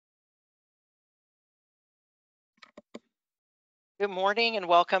Good morning and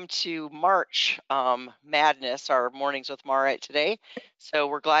welcome to March Madness, our Mornings with Marit today. So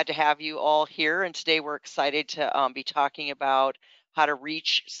we're glad to have you all here. And today we're excited to be talking about how to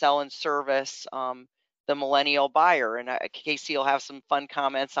reach, sell, and service the millennial buyer. And Casey will have some fun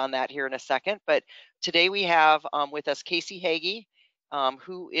comments on that here in a second. But today we have with us Casey Hagee,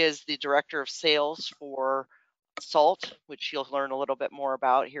 who is the Director of Sales for Salt, which you'll learn a little bit more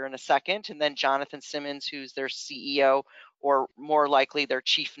about here in a second. And then Jonathan Simmons, who's their CEO, or more likely their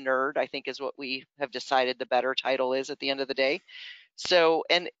chief nerd, I think is what we have decided the better title is at the end of the day. So,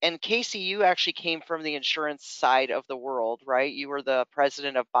 and Casey, you actually came from the insurance side of the world, right? You were the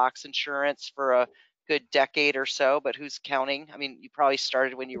president of Box Insurance for a good decade or so, but who's counting? I mean, you probably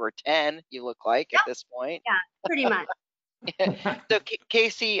started when you were 10, you look like at this point. Yeah, pretty much. So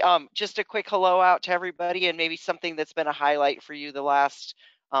Casey, just a quick hello out to everybody and maybe something that's been a highlight for you the last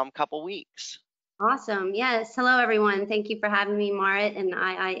couple weeks. Awesome. Yes. Hello, everyone. Thank you for having me, Marit and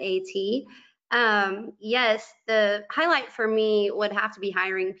IIAT. Yes, the highlight for me would have to be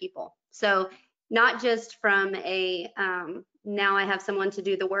hiring people. So not just from a now I have someone to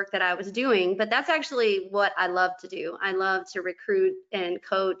do the work that I was doing, but that's actually what I love to do. I love to recruit and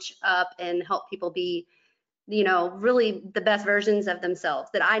coach up and help people be, really the best versions of themselves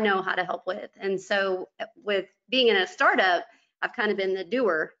that I know how to help with. And so with being in a startup, I've kind of been the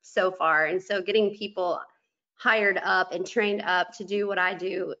doer so far. And so getting people hired up and trained up to do what I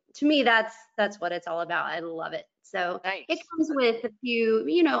do, to me, that's what it's all about. I love it. So Nice. it comes with a few,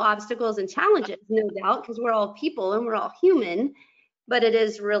 obstacles and challenges, no doubt, because we're all people and we're all human, but it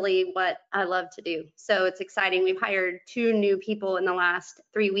is really what I love to do. So it's exciting. We've hired 2 new people in the last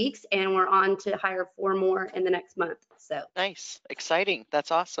 3 weeks, and we're on to hire 4 more in the next month. So Nice, exciting.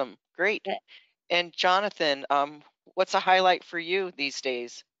 That's awesome. Great. And Jonathan, what's a highlight for you these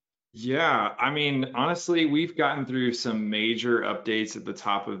days? Yeah, I mean, honestly, we've gotten through some major updates at the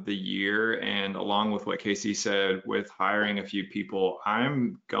top of the year, and along with what Casey said, with hiring a few people,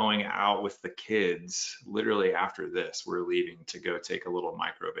 I'm going out with the kids literally after this. We're leaving to go take a little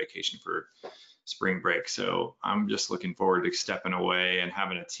micro vacation for spring break. So I'm just looking forward to stepping away and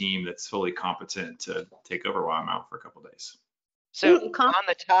having a team that's fully competent to take over while I'm out for a couple days. So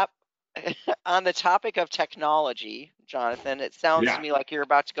on the topic of technology, Jonathan, it sounds to Yeah. me like you're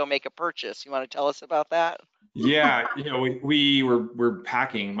about to go make a purchase. You want to tell us about that? Yeah, we're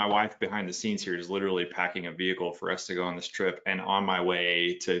packing. My wife behind the scenes here is literally packing a vehicle for us to go on this trip. And on my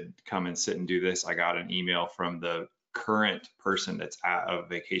way to come and sit and do this, I got an email from the current person that's at a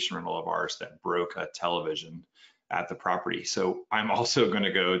vacation rental of ours that broke a television at the property. So I'm also going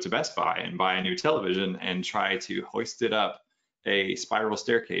to go to Best Buy and buy a new television and try to hoist it up a spiral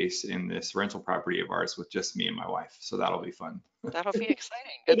staircase in this rental property of ours with just me and my wife. So that'll be fun. That'll be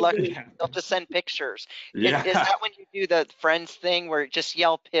exciting. Good luck. Yeah. You'll just send pictures. Is Yeah. that when you do the friends thing where just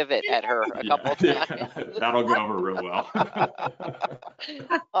yell pivot at her a couple Yeah, times? that'll go over real well.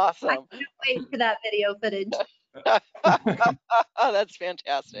 I Awesome. can't wait for that video footage. That's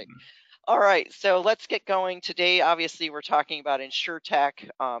fantastic. All right, so let's get going. Today, obviously, we're talking about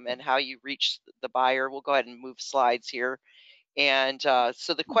InsurTech and how you reach the buyer. We'll go ahead and move slides here. And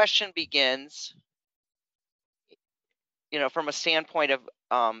so the question begins, from a standpoint of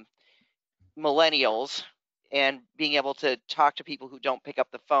millennials and being able to talk to people who don't pick up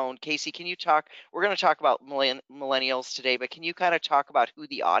the phone. Casey, can you talk? We're going to talk about millennials today, but can you kind of talk about who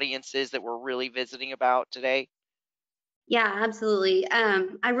the audience is that we're really visiting about today? Yeah, absolutely.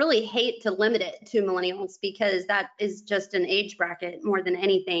 I really hate to limit it to millennials because that is just an age bracket more than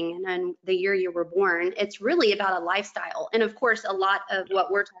anything. And then the year you were born, it's really about a lifestyle. And of course, a lot of what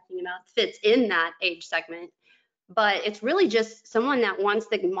we're talking about fits in that age segment. But it's really just someone that wants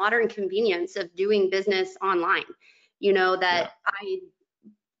the modern convenience of doing business online.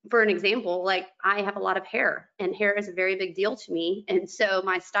 For an example, like I have a lot of hair and hair is a very big deal to me. And so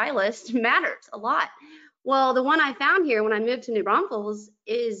my stylist matters a lot. Well, the one I found here when I moved to New Braunfels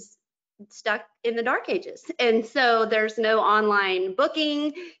is stuck in the dark ages. And so there's no online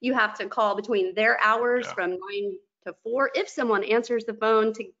booking. You have to call between their hours from 9 to 4 if someone answers the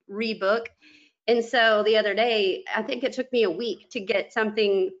phone to rebook. And so the other day, I think it took me a week to get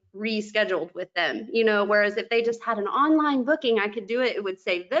something rescheduled with them, whereas if they just had an online booking, I could do it. It would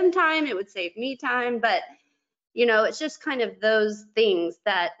save them time. It would save me time. But it's just kind of those things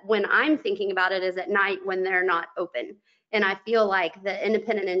that when I'm thinking about it is at night when they're not open. And I feel like the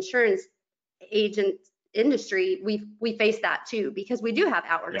independent insurance agent industry, we face that too, because we do have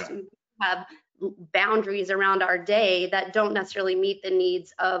hours. Yeah. We have boundaries around our day that don't necessarily meet the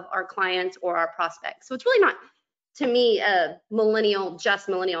needs of our clients or our prospects. So it's really not, to me, a millennial, just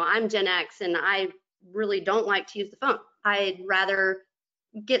millennial. I'm Gen X and I really don't like to use the phone. I'd rather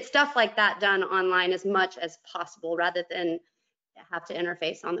get stuff like that done online as much as possible rather than have to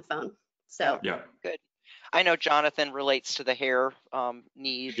interface on the phone. So Yeah. Good. I know Jonathan relates to the hair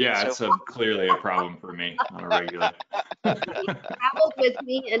need. Yeah, and it's so clearly a problem for me on a regular. traveled with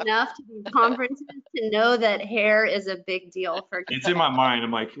me enough to these conferences to know that hair is a big deal for It's in my mind.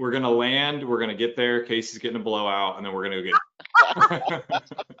 I'm like, we're gonna land, we're gonna get there. Casey's getting a blowout, and then we're gonna go get.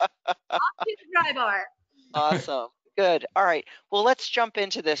 the dry bar. Awesome. Good. All right. Well, let's jump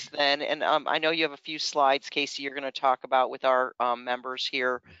into this then. And I know you have a few slides, Casey, you're going to talk about with our members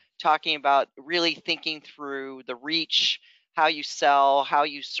here, talking about really thinking through the reach, how you sell, how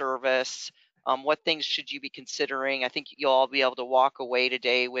you service, what things should you be considering. I think you'll all be able to walk away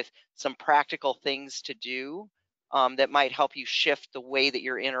today with some practical things to do that might help you shift the way that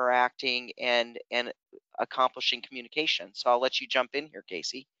you're interacting and accomplishing communication. So I'll let you jump in here,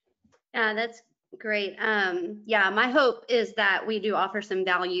 Casey. Yeah, that's great. Yeah, my hope is that we do offer some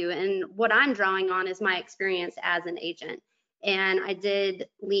value. And what I'm drawing on is my experience as an agent. And I did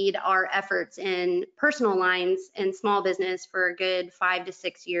lead our efforts in personal lines and small business for a good 5 to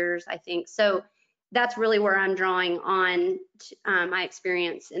 6 years, I think. So that's really where I'm drawing on my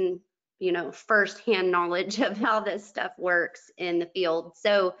experience and, you know, firsthand knowledge of how this stuff works in the field.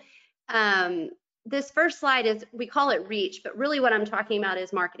 So this first slide is, we call it reach, but really what I'm talking about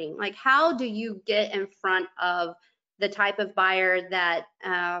is marketing. Like, how do you get in front of the type of buyer that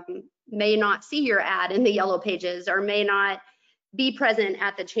may not see your ad in the yellow pages or may not be present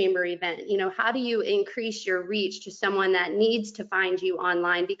at the chamber event? You know, how do you increase your reach to someone that needs to find you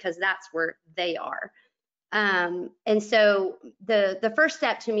online because that's where they are? And so the first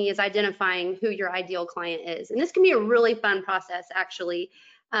step to me is identifying who your ideal client is. And this can be a really fun process, actually.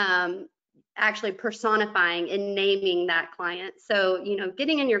 Actually personifying and naming that client. So, you know,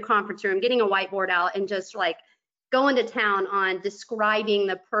 getting in your conference room, getting a whiteboard out and just like going to town on describing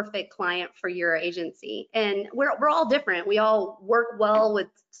the perfect client for your agency. And we're all different. We all work well with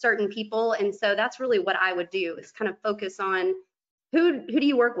certain people. And so that's really what I would do, is kind of focus on who do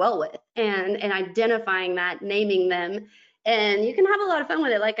you work well with, and identifying that, naming them. And you can have a lot of fun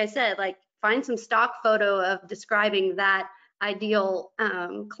with it. Like I said, like find some stock photo of describing that ideal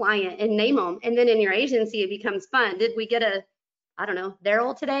client and name them. And then in your agency, it becomes fun. Did we get a, I don't know,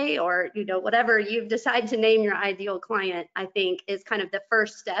 Daryl today, or, you know, whatever you've decided to name your ideal client, I think is kind of the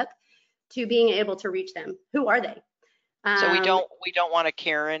first step to being able to reach them. Who are they? So we don't want a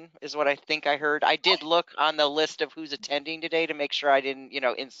Karen, is what I think I heard. I did look on the list of who's attending today to make sure I didn't, you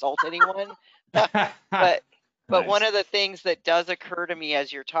know, insult anyone. But one of the things that does occur to me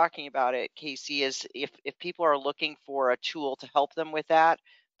as you're talking about it, Casey, is if people are looking for a tool to help them with that,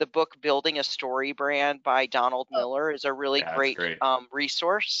 the book Building a Story Brand by Donald Miller is a really great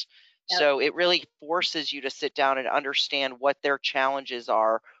resource. Yep. So it really forces you to sit down and understand what their challenges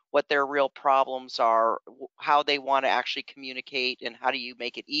are, what their real problems are, how they want to actually communicate, and how do you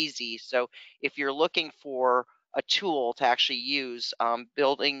make it easy. So if you're looking for a tool to actually use,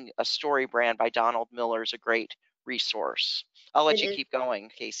 Building a Story Brand by Donald Miller is a great resource. I'll let you keep going,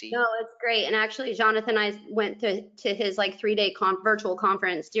 Casey. No, it's great. And actually, Jonathan and I went to his like 3-day virtual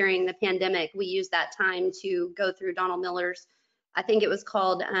conference during the pandemic. We used that time to go through Donald Miller's, I think it was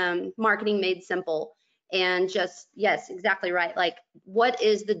called Marketing Made Simple. And just, yes, exactly right. Like, what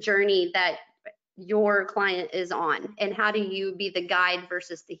is the journey that your client is on, and how do you be the guide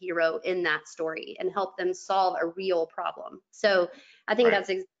versus the hero in that story and help them solve a real problem? So I think that's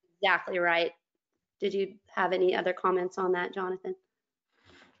exactly right. Did you have any other comments on that, Jonathan?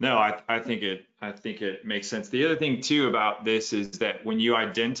 No, I think it makes sense. The other thing too about this is that when you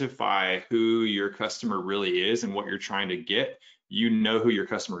identify who your customer really is and what you're trying to get, you know who your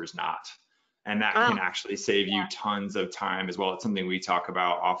customer is not. And that can actually save you tons of time as well. It's something we talk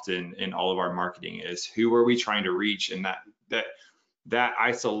about often in all of our marketing, is who are we trying to reach? And that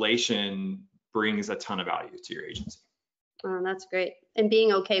isolation brings a ton of value to your agency. Oh, that's great. And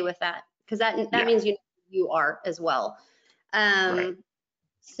being okay with that, because that means you know who you are as well.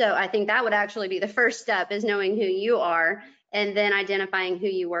 So I think that would actually be the first step, is knowing who you are and then identifying who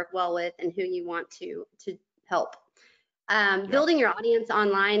you work well with and who you want to help. Building your audience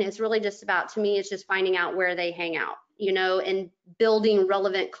online is really just about, to me, it's just finding out where they hang out, you know, and building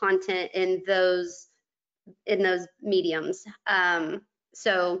relevant content in those mediums.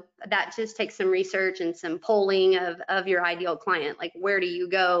 So that just takes some research and some polling of your ideal client. Like, where do you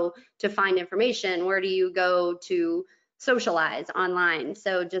go to find information? Where do you go to socialize online?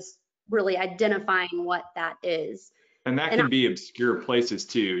 So just really identifying what that is. And that And can be obscure places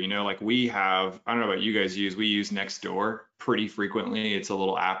too. You know, like we have, I don't know what you guys use, we use Nextdoor pretty frequently. It's a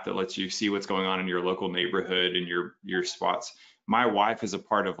little app that lets you see what's going on in your local neighborhood and your spots. My wife is a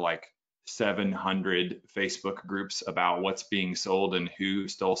part of like 700 Facebook groups about what's being sold and who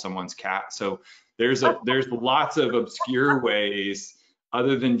stole someone's cat. So there's lots of obscure ways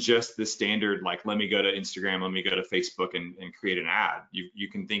other than just the standard, like, let me go to Instagram, let me go to Facebook and create an ad. You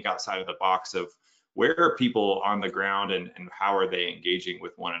can think outside of the box of where are people on the ground and how are they engaging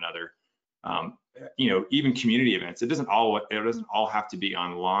with one another. You know, even community events, it doesn't all have to be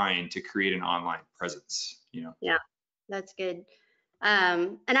online to create an online presence, you know. yeah, that's good.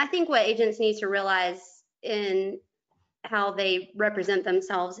 And I think what agents need to realize in how they represent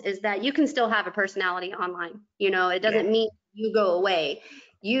themselves is that you can still have a personality online. You know, it doesn't mean you go away.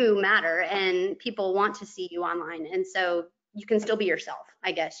 You matter, and people want to see you online. And so you can still be yourself,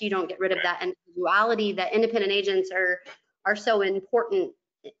 I guess. You don't get rid of that individuality that independent agents are so important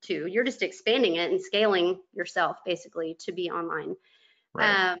to. You're just expanding it and scaling yourself basically to be online.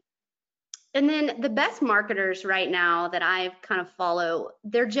 Right. And then the best marketers right now that I kind of follow,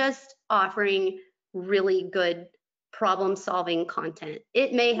 they're just offering really good problem solving content.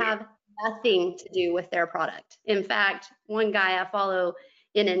 It may have nothing to do with their product. In fact, one guy I follow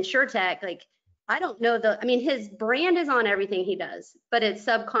in InsurTech, like, I don't know I mean, his brand is on everything he does, but it's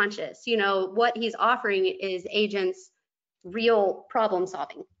subconscious. You know, what he's offering is agents real problem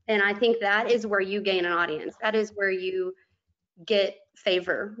solving. And I think that is where you gain an audience. That is where you get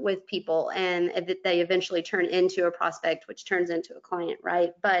favor with people, and that they eventually turn into a prospect, which turns into a client,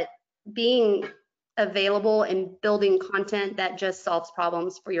 right? But being available and building content that just solves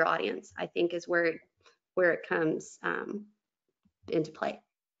problems for your audience, I think is where it comes into play.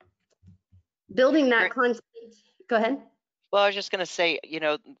 Building that content. Go ahead. Well, I was just going to say, you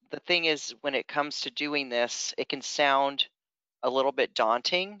know, the thing is, when it comes to doing this, it can sound a little bit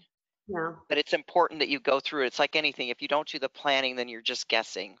daunting, Yeah. but it's important that you go through it. It's like anything. If you don't do the planning, then you're just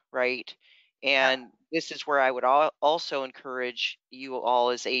guessing, right? And this is where I would also encourage you all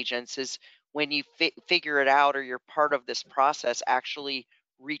as agents is when you figure it out or you're part of this process, actually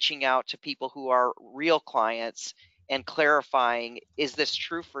reaching out to people who are real clients and clarifying, is this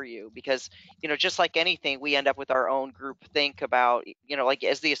true for you? Because, you know, just like anything, we end up with our own group think about, you know, like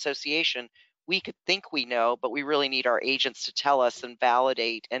as the association, we could think we know, but we really need our agents to tell us and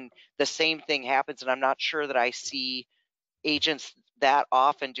validate. And the same thing happens. And I'm not sure that I see agents that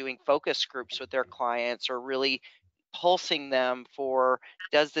often doing focus groups with their clients or really pulsing them for,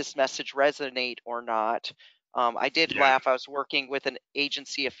 does this message resonate or not? I did laugh. I was working with an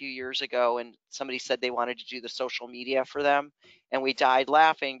agency a few years ago and somebody said they wanted to do the social media for them. And we died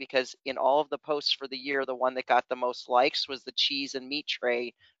laughing because in all of the posts for the year, the one that got the most likes was the cheese and meat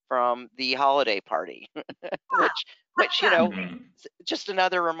tray from the holiday party, which, you know, just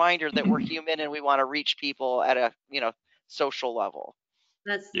another reminder that we're human and we want to reach people at a, you know, social level.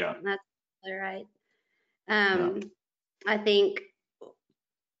 That's right. Yeah. I think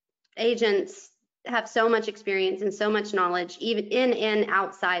agents have so much experience and so much knowledge, even in and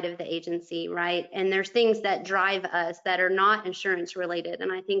outside of the agency, right? And there's things that drive us that are not insurance related.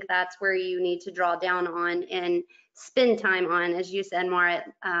 And I think that's where you need to draw down on and spend time on, as you said, Mara,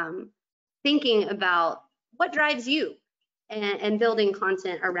 thinking about what drives you and building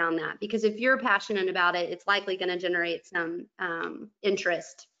content around that. Because if you're passionate about it, it's likely going to generate some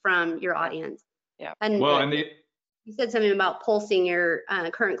interest from your audience. Yeah. And well, and you said something about pulsing your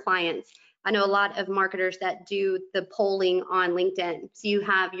current clients. I know a lot of marketers that do the polling on LinkedIn. So you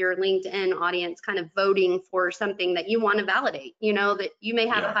have your LinkedIn audience kind of voting for something that you want to validate, you know, that you may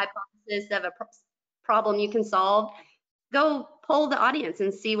have a hypothesis of a problem you can solve. Go poll the audience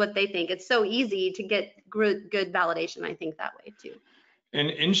and see what they think. It's so easy to get good validation, I think, that way too. And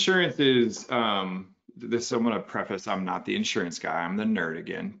insurance is, this, I'm going to preface, I'm not the insurance guy, I'm the nerd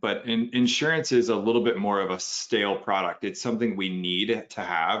again, but insurance is a little bit more of a stale product. It's something we need to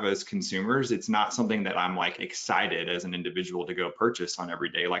have as consumers. It's not something that I'm like excited as an individual to go purchase on every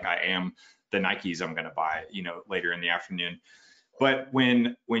day, like I am the Nikes I'm going to buy, you know, later in the afternoon. But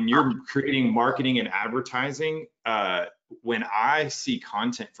when you're creating marketing and advertising, when I see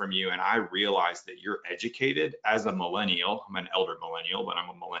content from you and I realize that you're educated as a millennial, I'm an elder millennial, but I'm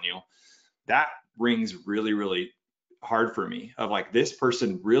a millennial, that rings really, really hard for me of like, this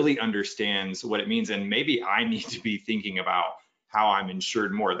person really understands what it means. And maybe I need to be thinking about how I'm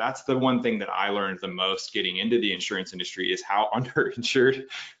insured more. That's the one thing that I learned the most getting into the insurance industry is how underinsured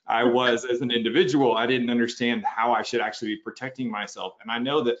I was as an individual. I didn't understand how I should actually be protecting myself. And I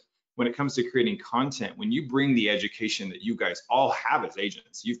know that when it comes to creating content, when you bring the education that you guys all have as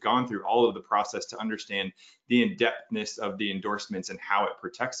agents, you've gone through all of the process to understand the in-depthness of the endorsements and how it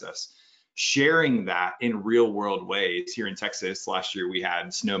protects us. Sharing that in real world ways. Here in Texas, last year we had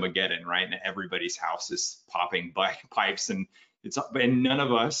Snowmageddon, right? And everybody's house is popping pipes, and none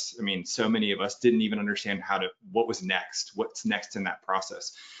of us, I mean, so many of us didn't even understand what's next in that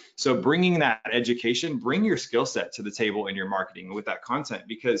process. So bringing that education, bring your skill set to the table in your marketing with that content,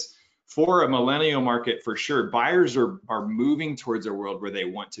 because for a millennial market, for sure, buyers are moving towards a world where they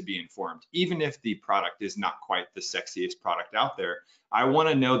want to be informed, even if the product is not quite the sexiest product out there. I want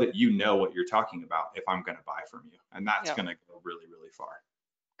to know that you know what you're talking about if I'm going to buy from you, and that's going to go really, really far.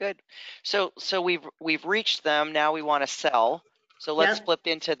 Good. So we've reached them. Now we want to sell. So let's flip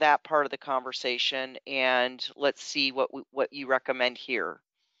into that part of the conversation, and let's see what you recommend here.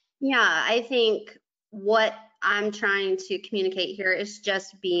 Yeah, I think what I'm trying to communicate here is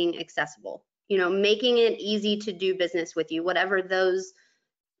just being accessible, making it easy to do business with you, whatever those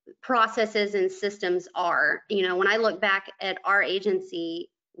processes and systems are. When I look back at our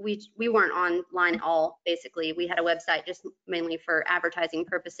agency, we weren't online at all. Basically, we had a website just mainly for advertising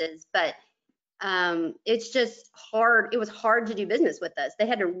purposes, but it's just hard. It was hard to do business with us. They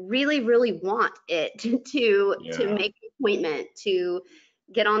had to really, really want it to make an appointment, to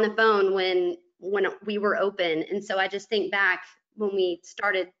get on the phone when we were open. And so I just think back when we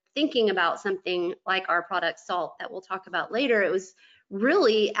started thinking about something like our product Salt that we'll talk about later, it was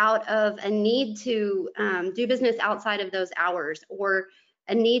really out of a need to do business outside of those hours, or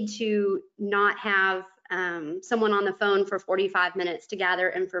a need to not have someone on the phone for 45 minutes to gather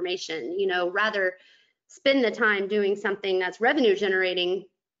information, rather spend the time doing something that's revenue generating,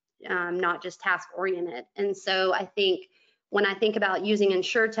 not just task oriented. And so I think when I think about using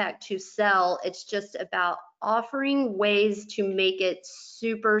InsurTech to sell, it's just about offering ways to make it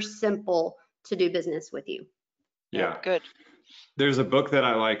super simple to do business with you. Yeah, good. There's a book that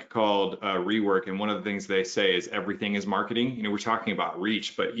I like called Rework, and one of the things they say is everything is marketing. We're talking about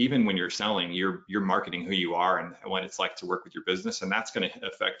reach, but even when you're selling, you're marketing who you are and what it's like to work with your business, and that's going to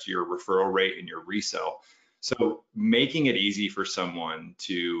affect your referral rate and your resell. So making it easy for someone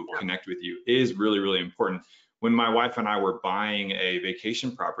to connect with you is really, really important. When my wife and I were buying a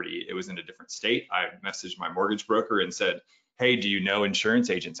vacation property, it was in a different state. I messaged my mortgage broker and said, hey, do you know insurance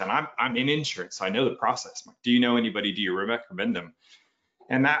agents? And I'm in insurance, so I know the process. Like, do you know anybody? Do you recommend them?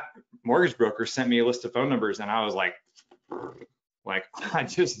 And that mortgage broker sent me a list of phone numbers, and I was like, I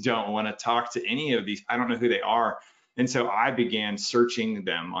just don't want to talk to any of these. I don't know who they are. And so I began searching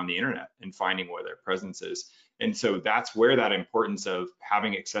them on the internet and finding where their presence is. And so that's where that importance of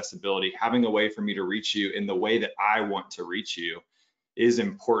having accessibility, having a way for me to reach you in the way that I want to reach you is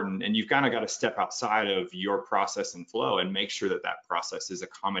important. And you've kind of got to step outside of your process and flow and make sure that that process is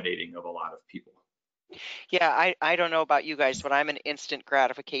accommodating of a lot of people. Yeah, I don't know about you guys, but I'm an instant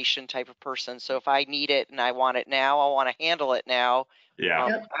gratification type of person. So if I need it and I want it now, I want to handle it now. Yeah.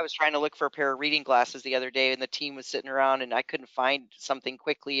 I was trying to look for a pair of reading glasses the other day, and the team was sitting around and I couldn't find something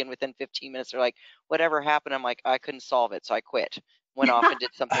quickly. And within 15 minutes, they're like, whatever happened? I'm like, I couldn't solve it. So I quit, went off and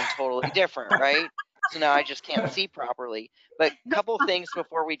did something totally different, right? So now I just can't see properly. But a couple of things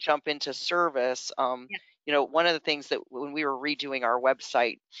before we jump into service. One of the things that when we were redoing our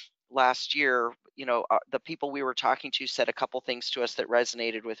website last year, the people we were talking to said a couple things to us that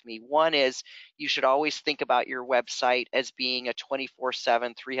resonated with me. One is you should always think about your website as being a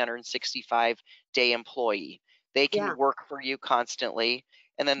 24/7, 365-day employee. They can work for you constantly.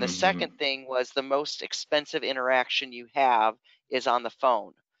 And then the second thing was the most expensive interaction you have is on the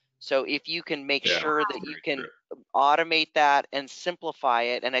phone. So if you can make sure that you can automate that and simplify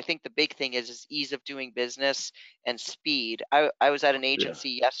it, and I think the big thing is ease of doing business and speed. I was at an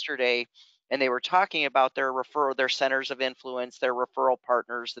agency yesterday, and they were talking about their centers of influence, their referral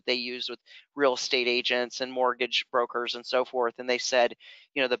partners that they use with real estate agents and mortgage brokers and so forth. And they said,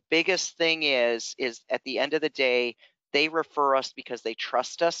 the biggest thing is at the end of the day, they refer us because they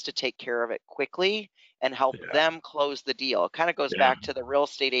trust us to take care of it quickly and help them close the deal. It kind of goes back to the real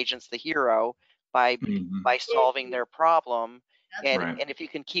estate agent's the hero by solving their problem. And if you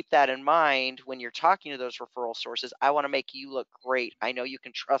can keep that in mind when you're talking to those referral sources, I want to make you look great. I know you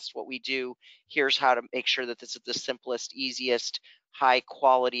can trust what we do. Here's how to make sure that this is the simplest, easiest, high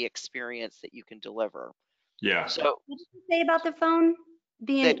quality experience that you can deliver. Yeah. So what did you say about the phone?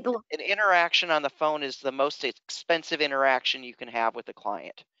 An interaction on the phone is the most expensive interaction you can have with a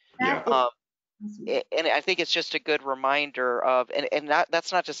client. And I think it's just a good reminder of, and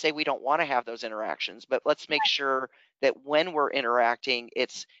that's not to say we don't want to have those interactions, but let's make sure that when we're interacting,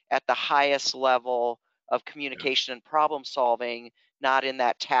 it's at the highest level of communication and problem solving, not in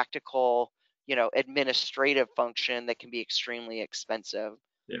that tactical, administrative function that can be extremely expensive.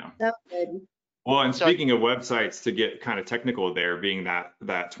 Yeah. So good. Well, and So speaking of websites, to get kind of technical there, being that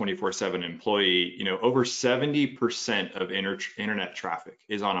 24/7 employee, over 70% of internet traffic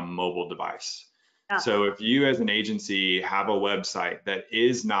is on a mobile device. Yeah. So if you as an agency have a website that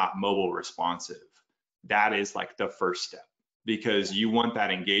is not mobile responsive, that is like the first step, because you want that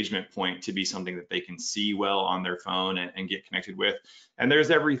engagement point to be something that they can see well on their phone and get connected with. And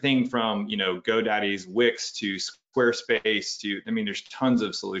there's everything from, GoDaddy's Wix to Squarespace to, there's tons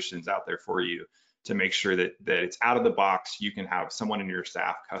of solutions out there for you to make sure that it's out of the box. You can have someone in your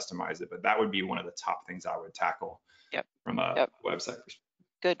staff customize it, but that would be one of the top things I would tackle from a website perspective.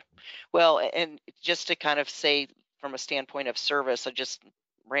 Good. Well, and just to kind of say from a standpoint of service, I just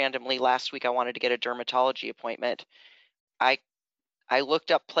randomly last week I wanted to get a dermatology appointment. I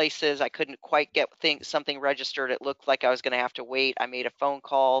looked up places. I couldn't quite get something registered. It looked like I was going to have to wait. I made a phone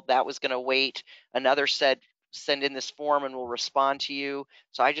call. That was going to wait. Another said, send in this form and we'll respond to you.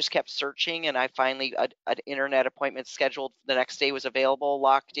 So I just kept searching, and I finally, an internet appointment scheduled the next day was available,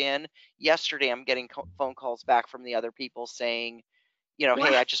 locked in. Yesterday, I'm getting phone calls back from the other people saying,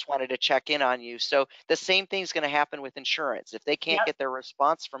 hey, I just wanted to check in on you. So the same thing's going to happen with insurance. If they can't get their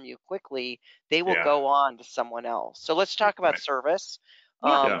response from you quickly, they will go on to someone else. So let's talk about service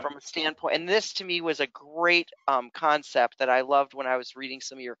from a standpoint. And this to me was a great concept that I loved when I was reading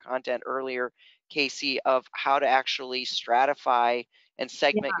some of your content earlier, Casey, of how to actually stratify and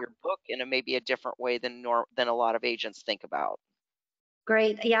segment your book in maybe a different way than a lot of agents think about.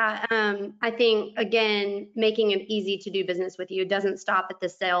 Great. Yeah. I think, again, making it easy to do business with you doesn't stop at the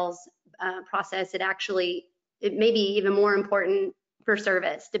sales process. It may be even more important for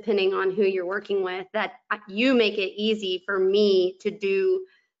service, depending on who you're working with, that you make it easy for me to do,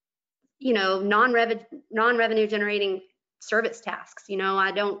 non-revenue generating service tasks.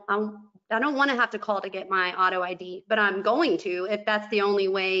 I don't want to have to call to get my auto ID, but I'm going to if that's the only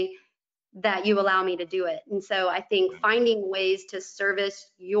way that you allow me to do it. And so I think finding ways to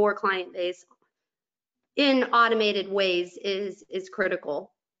service your client base in automated ways is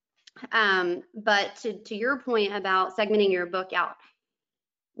critical. But to your point about segmenting your book out,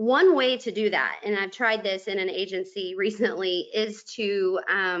 one way to do that, and I've tried this in an agency recently, is to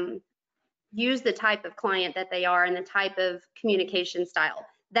use the type of client that they are and the type of communication style.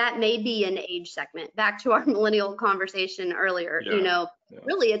 That may be an age segment. Back to our millennial conversation earlier,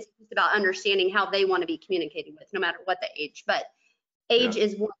 really it's just about understanding how they want to be communicated with, no matter what the age. But age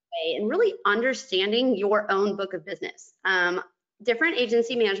is one way, and really understanding your own book of business. Different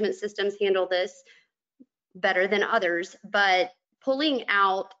agency management systems handle this better than others, but pulling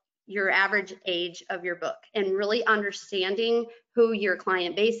out your average age of your book and really understanding who your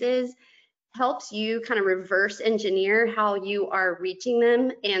client base is helps you kind of reverse engineer how you are reaching them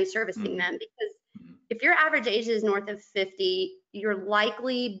and servicing them. Because if your average age is north of 50, you're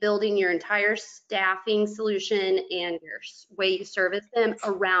likely building your entire staffing solution and your way you service them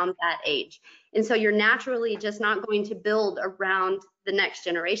around that age. And so you're naturally just not going to build around the next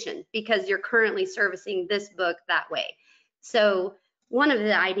generation because you're currently servicing this book that way. So one of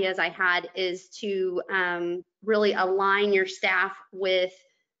the ideas I had is to really align your staff with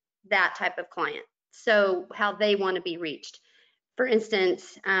that type of client, so how they want to be reached. For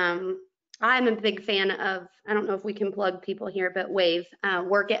instance, I'm a big fan of, I don't know if we can plug people here, but Wave,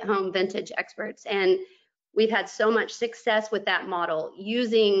 work at home vintage experts. And we've had so much success with that model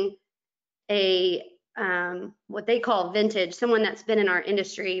using a what they call vintage, someone that's been in our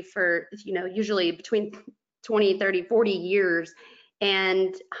industry for, usually between 20, 30, 40 years,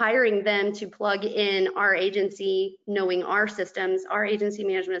 and hiring them to plug in our agency, knowing our systems, our agency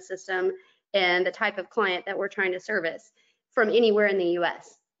management system, and the type of client that we're trying to service from anywhere in the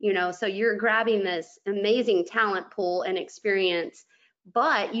US. So you're grabbing this amazing talent pool and experience,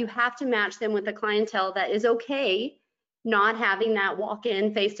 but you have to match them with a clientele that is okay not having that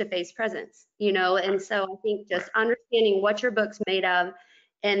walk-in face-to-face presence, and so I think just understanding what your book's made of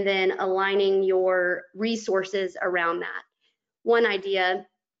and then aligning your resources around that. One idea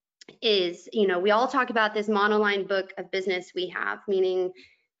is, we all talk about this monoline book of business we have, meaning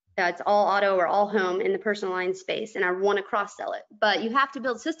that it's all auto or all home in the personal line space, and I want to cross-sell it. But you have to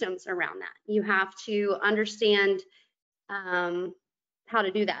build systems around that. You have to understand how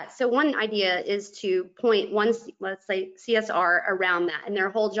to do that. So one idea is to point one, let's say CSR around that, and their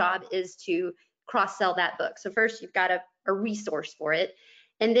whole job is to cross-sell that book. So first you've got a resource for it,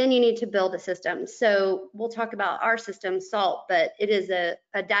 and then you need to build a system. So we'll talk about our system, SALT, but it is a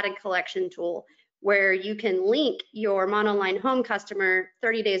data collection tool where you can link your monoline home customer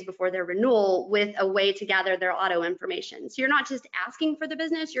 30 days before their renewal with a way to gather their auto information. So you're not just asking for the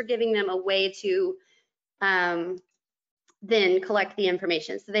business, you're giving them a way to then collect the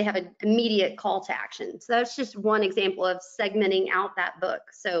information. So they have an immediate call to action. So that's just one example of segmenting out that book.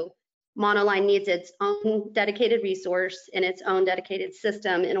 So Monoline needs its own dedicated resource and its own dedicated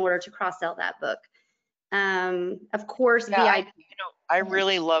system in order to cross-sell that book. Of course, Yeah, I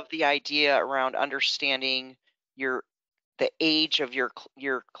really love the idea around understanding the age of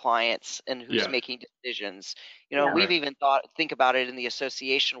your clients and who's making decisions. We've even think about it in the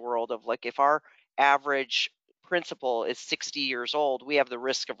association world of like, if our average principal is 60 years old, we have the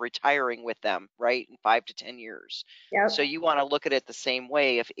risk of retiring with them, right, in 5 to 10 years. Yep. So you want to look at it the same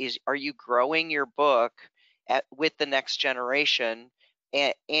way. Are you growing your book with the next generation?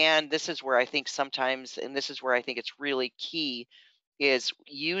 And this is where I think sometimes, and this is where I think it's really key, is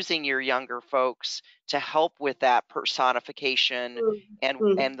using your younger folks to help with that personification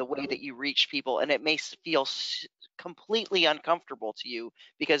and the way that you reach people. And it may feel completely uncomfortable to you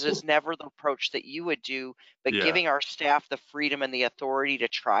because it's never the approach that you would do, but giving our staff the freedom and the authority to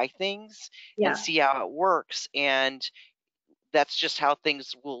try things and see how it works. And that's just how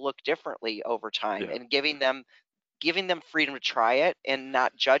things will look differently over time, and giving them freedom to try it and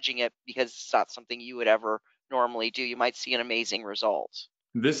not judging it because it's not something you would ever normally do. You might see an amazing result.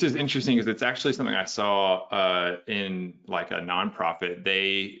 This is interesting because it's actually something I saw in like a nonprofit.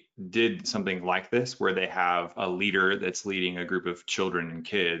 They did something like this where they have a leader that's leading a group of children and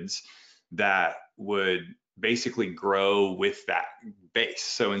kids that would basically grow with that base.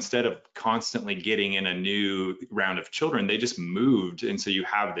 So instead of constantly getting in a new round of children, they just moved. And so you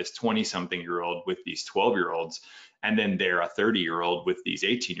have this 20-something-year-old with these 12-year-olds, and then they're a 30-year-old with these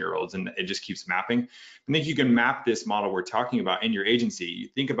 18-year-olds, and it just keeps mapping. I think you can map this model we're talking about in your agency. You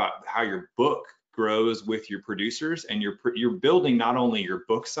think about how your book grows with your producers, and you're building not only your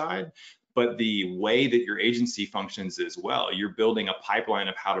book side, but the way that your agency functions as well. You're building a pipeline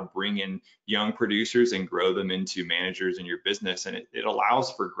of how to bring in young producers and grow them into managers in your business, and it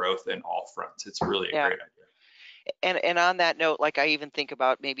allows for growth in all fronts. It's really a great idea. And on that note, like I even think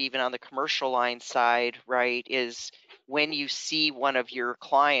about maybe even on the commercial line side, right, is when you see one of your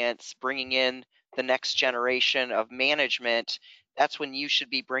clients bringing in the next generation of management, that's when you should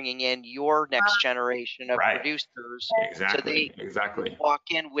be bringing in your next generation of producers. Exactly. So they walk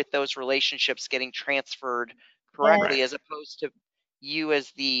in with those relationships getting transferred correctly, as opposed to you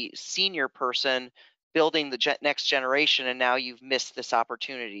as the senior person building the next generation, and now you've missed this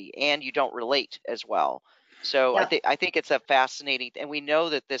opportunity and you don't relate as well. So I think it's a fascinating, and we know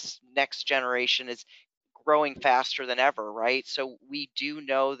that this next generation is growing faster than ever, right? So we do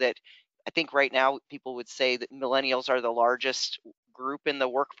know that, I think right now people would say that millennials are the largest group in the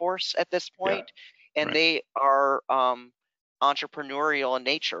workforce at this point, and they are entrepreneurial in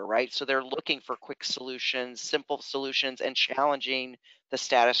nature, right? So they're looking for quick solutions, simple solutions, and challenging the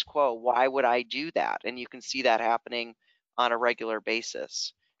status quo. Why would I do that? And you can see that happening on a regular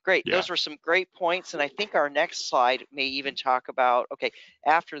basis. Great. Those were some great points. And I think our next slide may even talk about, okay,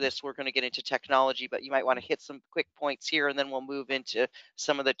 after this, we're going to get into technology, but you might want to hit some quick points here, and then we'll move into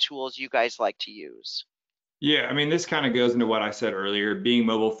some of the tools you guys like to use. Yeah, I mean, this kind of goes into what I said earlier. Being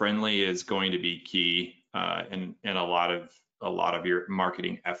mobile friendly is going to be key in a lot of your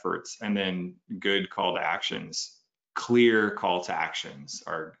marketing efforts, and then good call to actions. Clear call to actions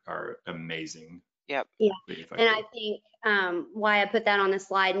are amazing. Yep. Yeah. And I think why I put that on the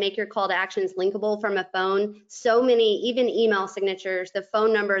slide, make your call to actions linkable from a phone. So many, even email signatures, the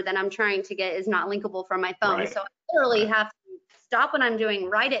phone number that I'm trying to get is not linkable from my phone. So I literally have to stop what I'm doing,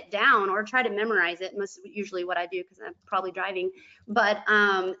 write it down, or try to memorize it. Most usually what I do because I'm probably driving, but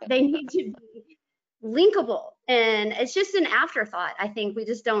they need to be linkable. And it's just an afterthought. I think we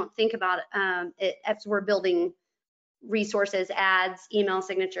just don't think about it as we're building resources, ads, email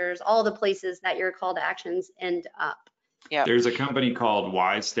signatures, all the places that your call to actions end up. Yeah. There's a company called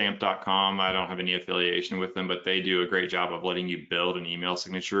wisestamp.com. I don't have any affiliation with them, but they do a great job of letting you build an email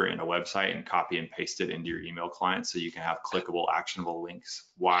signature in a website and copy and paste it into your email client so you can have clickable, actionable links.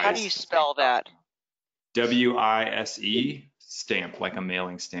 How do you spell that? WISE stamp, like a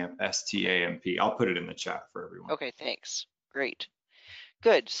mailing stamp, STAMP. I'll put it in the chat for everyone. Okay, thanks. Great.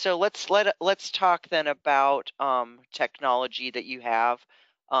 Good. So let's talk then about technology that you have.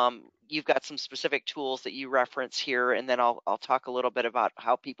 You've got some specific tools that you reference here, and then I'll talk a little bit about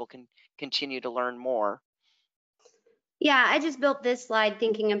how people can continue to learn more. Yeah, I just built this slide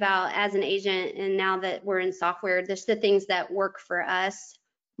thinking about as an agent, and now that we're in software, just the things that work for us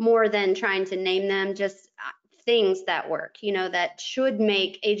more than trying to name them. Just things that work, that should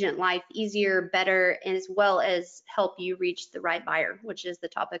make agent life easier, better, as well as help you reach the right buyer, which is the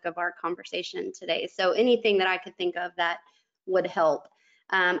topic of our conversation today. So anything that I could think of that would help.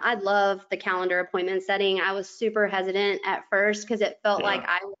 I love the calendar appointment setting. I was super hesitant at first because it felt like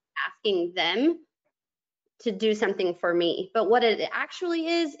I was asking them to do something for me. But what it actually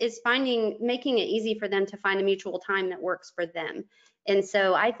is making it easy for them to find a mutual time that works for them. And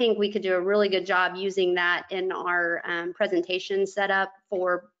so I think we could do a really good job using that in our presentation setup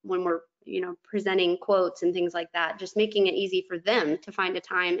for when we're, presenting quotes and things like that, just making it easy for them to find a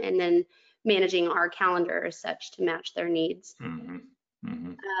time and then managing our calendar as such to match their needs. Mm-hmm.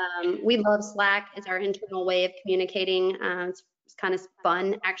 Mm-hmm. We love Slack as our internal way of communicating. It's kind of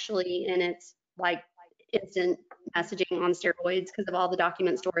fun actually, and it's like instant messaging on steroids because of all the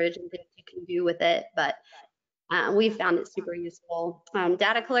document storage and things you can do with it. But we found it super useful.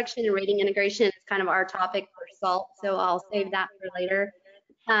 Data collection and rating integration is kind of our topic for SALT, so I'll save that for later.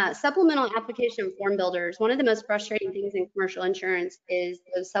 Supplemental application form builders. One of the most frustrating things in commercial insurance is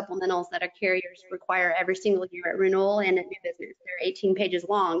those supplementals that our carriers require every single year at renewal and at new business. They're 18 pages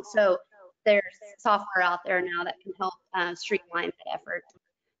long. So there's software out there now that can help streamline that effort.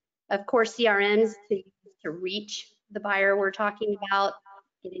 Of course, CRMs to reach the buyer we're talking about,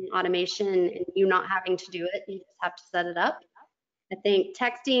 getting automation and you not having to do it, you just have to set it up. I think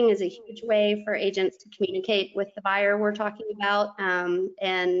texting is a huge way for agents to communicate with the buyer we're talking about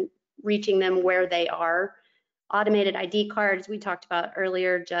and reaching them where they are. Automated ID cards we talked about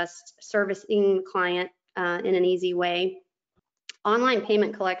earlier, just servicing the client in an easy way. Online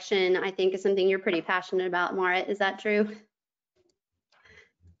payment collection, I think, is something you're pretty passionate about, Marit. Is that true?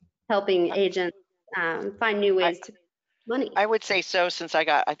 Helping agents find new ways to make money. I would say so, since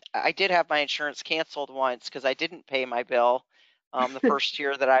I did have my insurance canceled once because I didn't pay my bill the first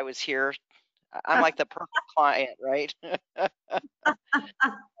year that I was here. I'm like the perfect client, right?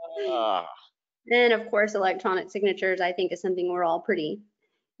 And of course, electronic signatures, I think, is something we're all pretty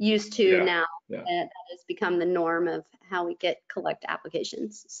used to now. Yeah. That has become the norm of how we collect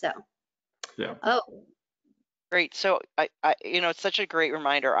applications. So, Great. So I it's such a great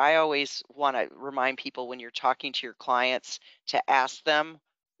reminder. I always want to remind people when you're talking to your clients to ask them,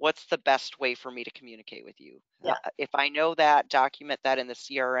 what's the best way for me to communicate with you? Yeah. If I know that, document that in the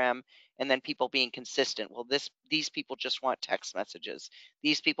CRM, and then people being consistent. Well, these people just want text messages.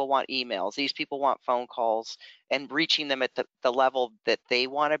 These people want emails. These people want phone calls, and reaching them at the level that they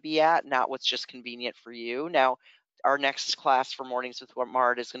want to be at, not what's just convenient for you. Now, our next class for Mornings with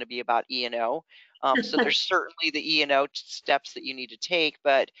Marit is going to be about E&O. So there's certainly the E&O steps that you need to take,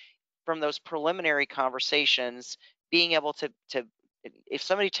 but from those preliminary conversations, being able to if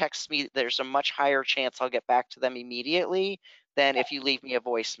somebody texts me, there's a much higher chance I'll get back to them immediately than if you leave me a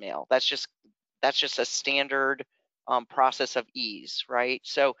voicemail. That's just a standard process of ease, right?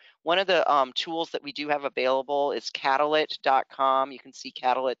 So one of the tools that we do have available is Catalyt.com. You can see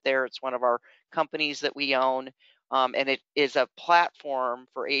Catalyt there. It's one of our companies that we own, and it is a platform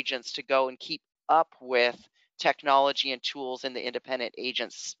for agents to go and keep up with technology and tools in the independent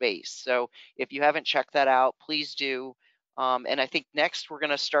agent space. So if you haven't checked that out, please do. And I think next we're going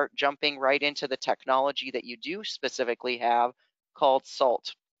to start jumping right into the technology that you do specifically have called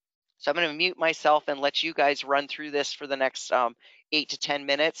SALT. So I'm going to mute myself and let you guys run through this for the next 8 to 10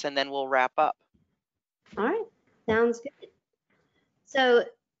 minutes, and then we'll wrap up. All right, sounds good. So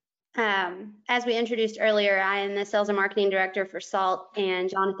as we introduced earlier, I am the sales and marketing director for SALT, and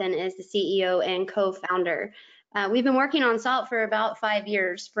Jonathan is the CEO and co-founder. We've been working on SALT for about 5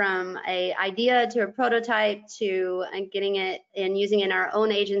 years, from an idea to a prototype to getting it and using it in our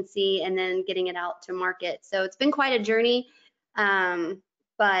own agency and then getting it out to market. So it's been quite a journey,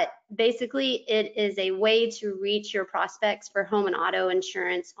 but basically it is a way to reach your prospects for home and auto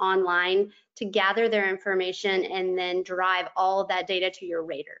insurance online, to gather their information and then drive all of that data to your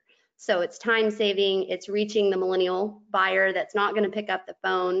rater. So it's time saving, it's reaching the millennial buyer that's not going to pick up the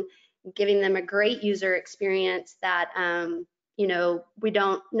phone, giving them a great user experience that, we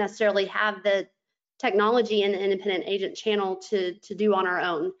don't necessarily have the technology in the independent agent channel to do on our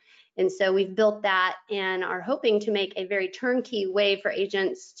own. And so we've built that and are hoping to make a very turnkey way for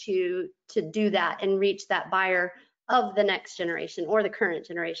agents to do that and reach that buyer of the next generation or the current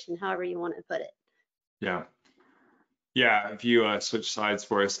generation, however you want to put it. Yeah, if you switch sides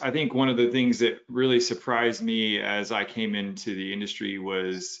for us, I think one of the things that really surprised me as I came into the industry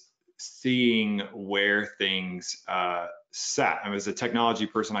was seeing where things sat. I was a technology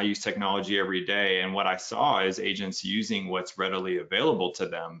person. I use technology every day, and what I saw is agents using what's readily available to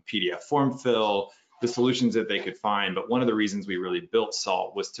them, PDF form fill, the solutions that they could find. But one of the reasons we really built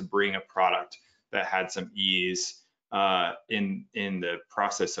SALT was to bring a product that had some ease in the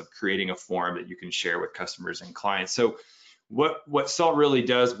process of creating a form that you can share with customers and clients. So what Salt really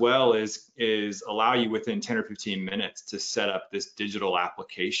does well is allow you within 10 or 15 minutes to set up this digital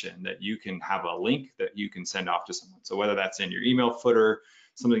application that you can have a link that you can send off to someone. So whether that's in your email footer,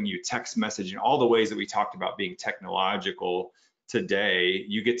 something you text message, and all the ways that we talked about being technological today,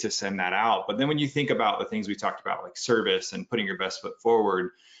 you get to send that out. But then when you think about the things we talked about, like service and putting your best foot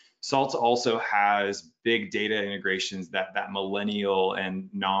forward, Salt also has big data integrations that millennial and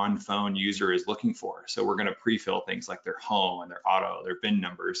non-phone user is looking for. So we're going to pre-fill things like their home and their auto, their VIN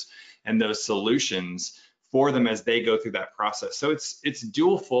numbers, and those solutions for them as they go through that process. So it's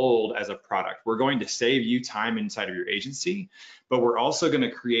dual fold as a product. We're going to save you time inside of your agency, but we're also going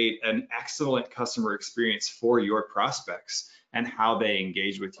to create an excellent customer experience for your prospects and how they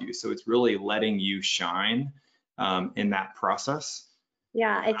engage with you. So it's really letting you shine in that process.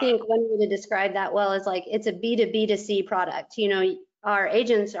 Yeah, I think one way to describe that well is like it's a B2B2C product. You know, our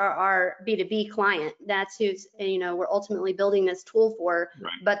agents are our B2B client. That's who's, you know, we're ultimately building this tool for.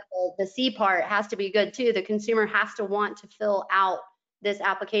 Right. But the C part has to be good too. The consumer has to want to fill out this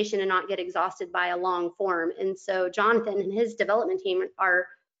application and not get exhausted by a long form. And so Jonathan and his development team are,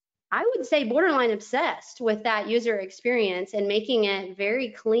 I would say, borderline obsessed with that user experience and making it very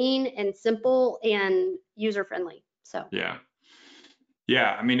clean and simple and user friendly. So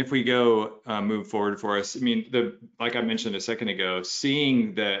yeah, I mean, if we go move forward for us, I mean, like I mentioned a second ago,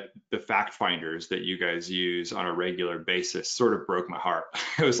 seeing the fact finders that you guys use on a regular basis sort of broke my heart.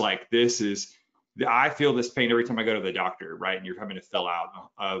 It was like, I feel this pain every time I go to the doctor, right? And you're having to fill out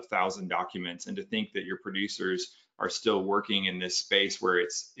 1,000 documents, and to think that your producers are still working in this space where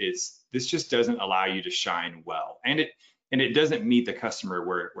this just doesn't allow you to shine well, and it doesn't meet the customer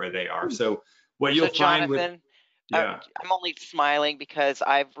where they are. So what you'll find with I'm only smiling because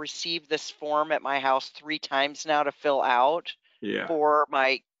I've received this form at my house 3 times now to fill out for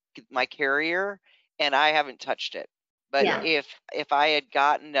my carrier, and I haven't touched it. But if I had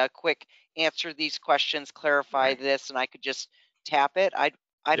gotten a quick answer these questions, clarify this, and I could just tap it, I'd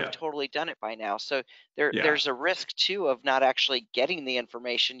have totally done it by now. So there's a risk too of not actually getting the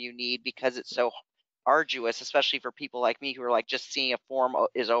information you need because it's so arduous, especially for people like me who are like, just seeing a form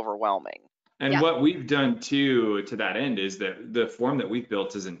is overwhelming. And what we've done too, to that end, is that the form that we've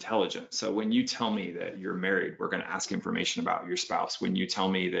built is intelligent. So when you tell me that you're married, we're going to ask information about your spouse. When you tell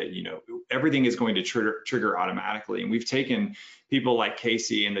me that, you know, everything is going to trigger automatically. And we've taken people like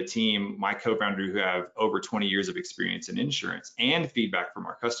Casey and the team, my co-founder, who have over 20 years of experience in insurance, and feedback from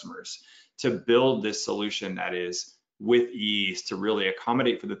our customers to build this solution that is with ease to really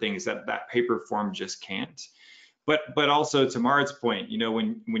accommodate for the things that paper form just can't. But also, to Marit's point, you know,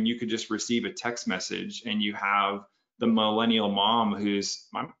 when you could just receive a text message and you have the millennial mom who's,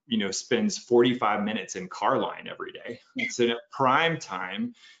 you know, spends 45 minutes in Carline every day, it's a prime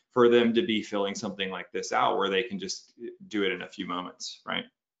time for them to be filling something like this out where they can just do it in a few moments, right?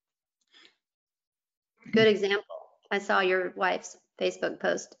 Good example. I saw your wife's Facebook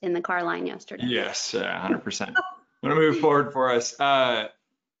post in the Carline yesterday. Yes, 100%. I'm going to move forward for us.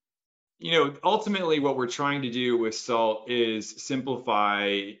 You know, ultimately what we're trying to do with Salt is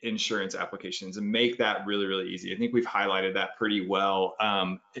simplify insurance applications and make that really, really easy. I think we've highlighted that pretty well.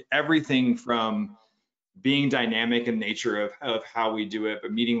 Everything from being dynamic in nature of how we do it,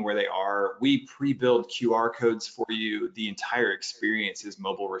 but meeting where they are. We pre-build QR codes for you. The entire experience is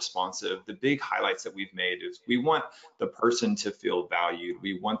mobile responsive. The big highlights that we've made is we want the person to feel valued.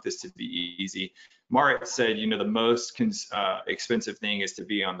 We want this to be easy. Marit said, you know, the most expensive thing is to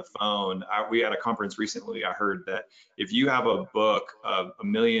be on the phone. We had a conference recently. I heard that if you have a book, $1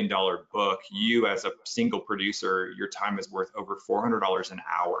 million book, you as a single producer, your time is worth over $400 an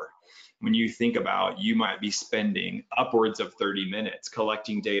hour. When you think about, you might be spending upwards of 30 minutes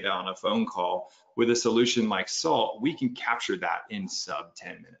collecting data on a phone call. With a solution like Salt, we can capture that in sub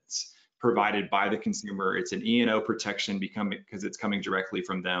 10 minutes, provided by the consumer. It's an E&O protection because it's coming directly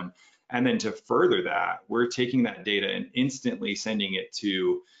from them. And then to further that, we're taking that data and instantly sending it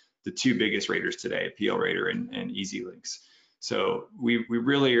to the 2 biggest raters today, PL Rater and EasyLinks. So we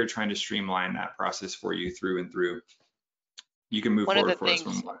really are trying to streamline that process for you through and through. You can move forward for us. One of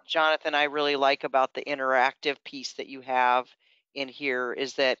the things, Jonathan, I really like about the interactive piece that you have in here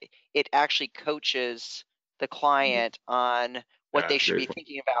is that it actually coaches the client on what they should be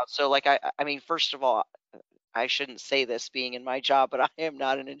thinking about. So like, I mean, first of all, I shouldn't say this being in my job, but I am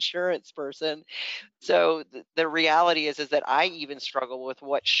not an insurance person. So the reality is that I even struggle with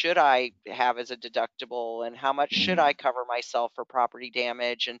what should I have as a deductible and how much should I cover myself for property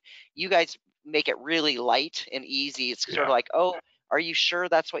damage. And you guys make it really light and easy. It's sort of like, oh, are you sure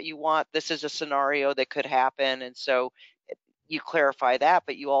that's what you want? This is a scenario that could happen. And so you clarify that,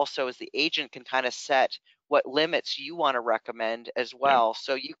 but you also, as the agent, can kind of set what limits you want to recommend as well.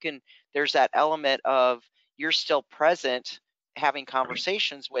 So you can, there's that element of you're still present, having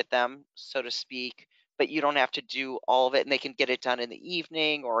conversations with them, so to speak, but you don't have to do all of it, and they can get it done in the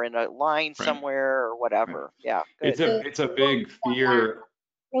evening or in a line somewhere or whatever. Yeah, good. It's a big fear.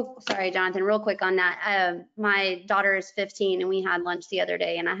 Sorry, Jonathan, real quick on that. My daughter is 15 and we had lunch the other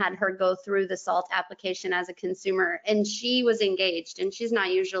day and I had her go through the SALT application as a consumer and she was engaged and she's not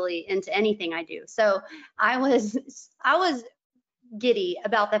usually into anything I do. So I was giddy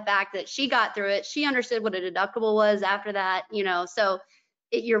about the fact that she got through it. She understood what a deductible was after that, you know, so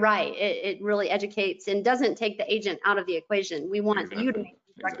you're right. It really educates and doesn't take the agent out of the equation. We want you to make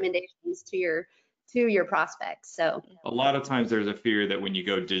recommendations to your prospects. So a lot of times there's a fear that when you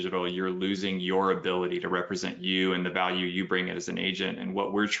go digital, you're losing your ability to represent you and the value you bring as an agent. And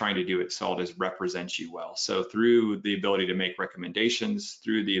what we're trying to do at SALT is represent you well. So through the ability to make recommendations,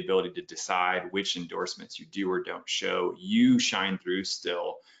 through the ability to decide which endorsements you do or don't show, you shine through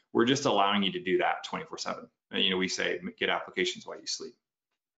still. We're just allowing you to do that 24/7. You know, we say get applications while you sleep.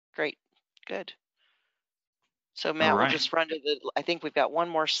 Great, good. So Matt, we'll just run to I think we've got one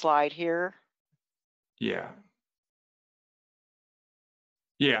more slide here. Yeah.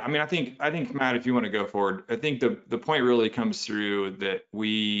 Yeah, I mean, I think Matt, if you want to go forward, I think the point really comes through that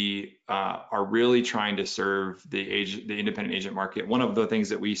we are really trying to serve the independent agent market. One of the things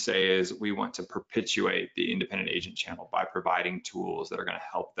that we say is we want to perpetuate the independent agent channel by providing tools that are going to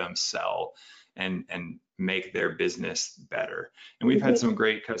help them sell and make their business better. And we've had some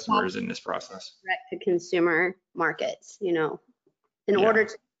great customers in this process. Direct to consumer markets, you know, in order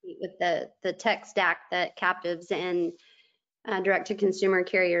to compete with the tech stack that captives and direct to consumer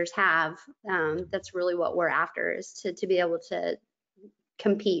carriers have. That's really what we're after, is to be able to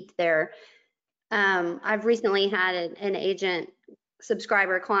compete there. I've recently had an agent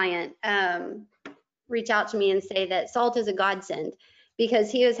subscriber client reach out to me and say that SALT is a godsend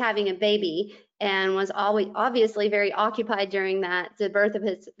because he was having a baby and was always obviously very occupied during the birth of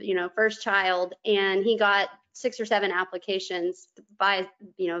his, you know, first child, and he got 6 or 7 applications by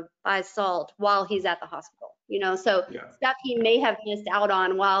SALT while he's at the hospital, you know, so stuff he may have missed out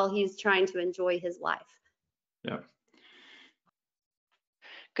on while he's trying to enjoy his life. Yeah.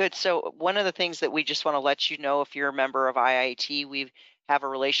 Good. So one of the things that we just want to let you know, if you're a member of IIT, we have a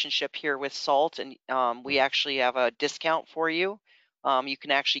relationship here with SALT, and we actually have a discount for you. You can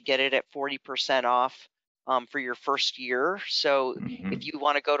actually get it at 40% off for your first year. So if you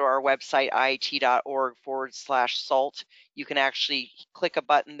want to go to our website, iit.org/SALT, you can actually click a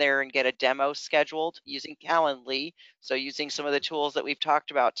button there and get a demo scheduled using Calendly. So using some of the tools that we've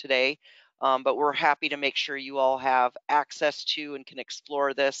talked about today. But we're happy to make sure you all have access to and can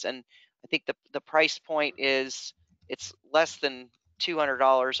explore this. And I think the price point is, it's less than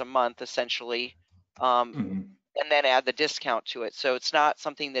 $200 a month, essentially. And then add the discount to it. So it's not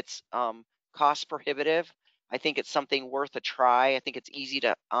something that's cost prohibitive. I think it's something worth a try. I think it's easy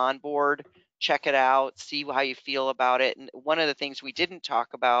to onboard, check it out, see how you feel about it. And one of the things we didn't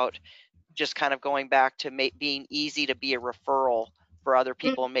talk about, just kind of going back to being easy to be a referral for other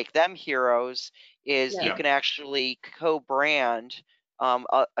people and make them heroes, is you can actually co-brand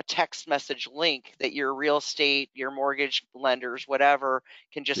a text message link that your real estate, your mortgage lenders, whatever,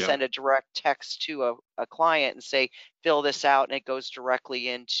 can just send a direct text to a client and say, fill this out, and it goes directly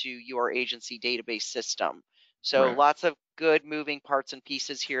into your agency database system. So lots of good moving parts and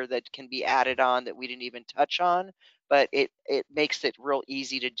pieces here that can be added on that we didn't even touch on, but it makes it real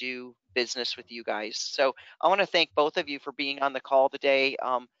easy to do business with you guys. So I want to thank both of you for being on the call today.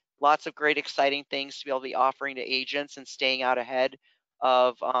 Lots of great, exciting things to be able to be offering to agents and staying out ahead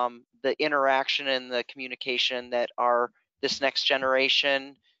of the interaction and the communication that this next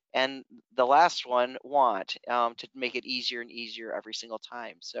generation and the last one want to make it easier and easier every single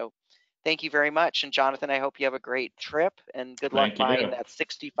time. So thank you very much. And Jonathan, I hope you have a great trip and good luck buying that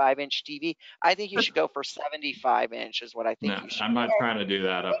 65-inch TV. I think you should go for 75-inch is what I think you should. I'm not trying to do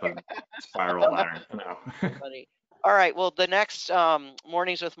that up a spiral ladder. No. Funny. All right, well, the next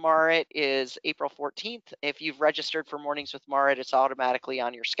Mornings with Marit is April 14th. If you've registered for Mornings with Marit, it's automatically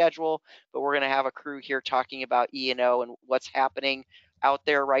on your schedule, but we're going to have a crew here talking about E&O and what's happening out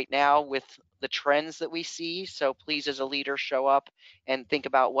there right now with the trends that we see. So please, as a leader, show up and think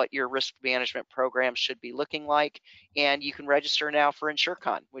about what your risk management program should be looking like. And you can register now for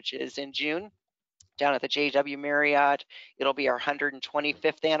InsureCon, which is in June, down at the JW Marriott. It'll be our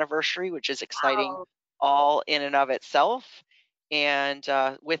 125th anniversary, which is exciting. Wow. All in and of itself. And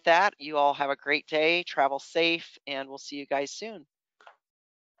with that, you all have a great day, travel safe, and we'll see you guys soon.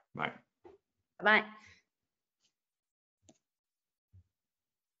 Bye. Bye-bye.